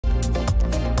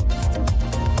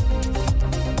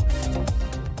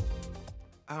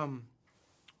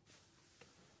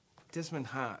Desmond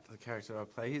Hart, the character I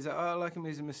play, I like him.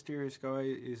 He's a mysterious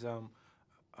guy.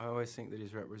 I always think that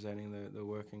he's representing the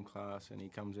working class, and he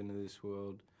comes into this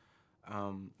world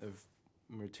of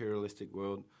materialistic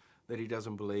world that he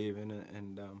doesn't believe in,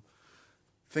 and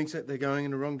thinks that they're going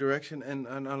in the wrong direction. And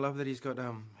I love that he's got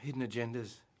hidden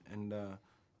agendas, and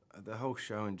the whole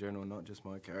show in general, not just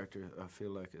my character, I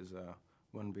feel like is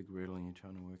one big riddle, and you're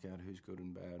trying to work out who's good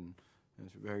and bad, and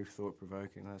it's very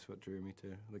thought-provoking. That's what drew me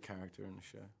to the character in the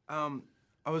show.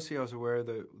 Obviously, I was aware of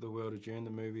the World of Dune.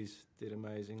 The movies did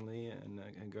amazingly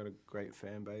and got a great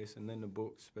fan base, and then the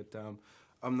books. But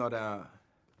I'm not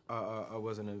I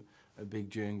wasn't a big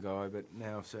Dune guy, but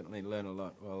now I've certainly learned a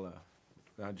lot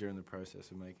during the process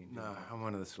of making Dune. No, I'm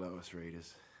one of the slowest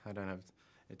readers.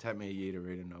 It took me a year to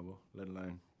read a novel, let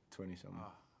alone 20-something.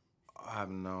 Oh. I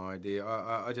have no idea.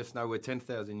 I just know we're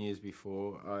 10,000 years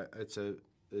before. It's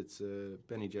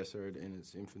Bene Gesserit in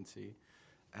its infancy,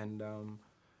 and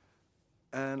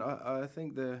I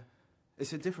think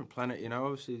it's a different planet. You know,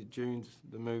 obviously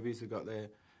the movies have got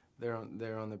they're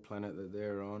on the planet that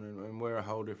they're on, and we're a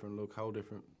whole different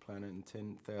planet in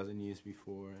 10,000 years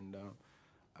before, and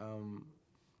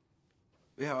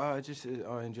yeah, I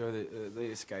enjoy the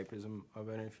escapism of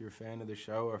it. If you're a fan of the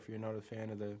show, or if you're not a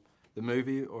fan of the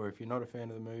movie, or if you're not a fan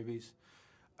of the movies,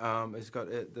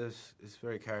 it's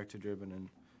very character driven and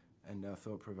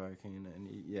thought-provoking, and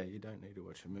you don't need to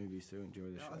watch the movies to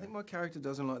enjoy the show. I think my character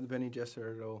doesn't like the Bene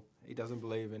Gesserit at all. He doesn't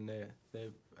believe in their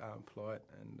plight,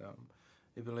 and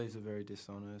he believes they're very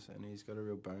dishonest, and he's got a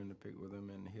real bone to pick with them,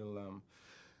 and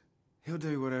he'll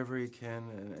do whatever he can,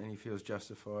 and he feels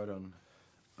justified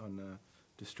on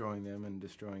destroying them and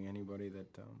destroying anybody that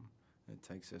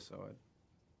takes their side.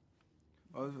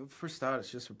 For a start, it's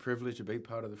just a privilege to be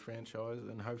part of the franchise,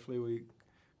 and hopefully we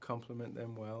complement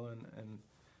them well, and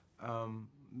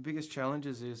the biggest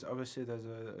challenges is obviously there's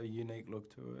a unique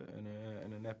look to it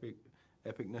and an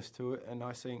epicness to it, and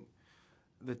I think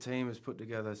the team has put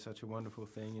together such a wonderful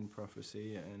thing in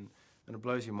Prophecy, and it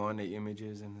blows your mind, the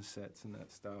images and the sets and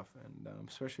that stuff, and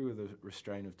especially with the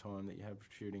restraint of time that you have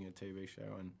shooting a TV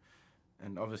show,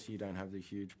 and obviously you don't have the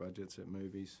huge budgets that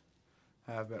movies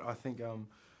have, but I think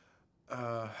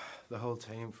the whole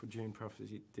team for Dune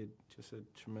Prophecy did just a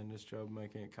tremendous job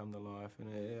making it come to life,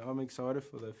 and I'm excited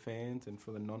for the fans and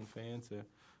for the non-fans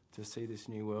to see this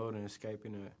new world and escape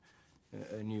in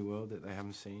a new world that they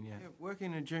haven't seen yet. Yeah,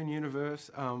 working in a Dune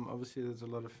universe, obviously there's a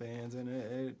lot of fans, and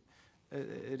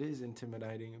it is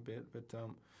intimidating a bit, but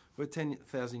we're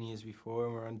 10,000 years before,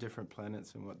 and we're on different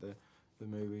planets than what the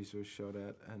movies were shot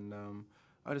at, and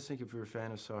I just think if you're a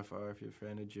fan of sci-fi, if you're a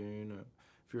fan of Dune, or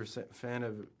if you're a fan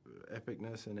of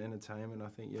epicness and entertainment, I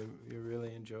think you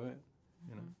really enjoy it.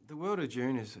 You know, the world of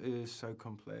Dune is so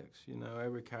complex. You know,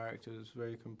 every character is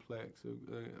very complex.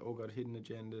 They all got hidden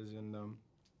agendas, and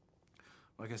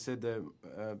like I said, the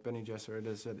Bene Gesserit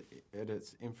is at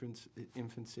its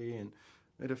infancy, and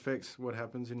it affects what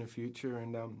happens in the future.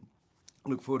 And I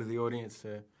look forward to the audience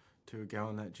to go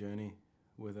on that journey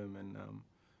with them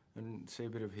and see a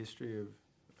bit of history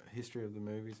of the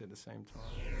movies at the same time.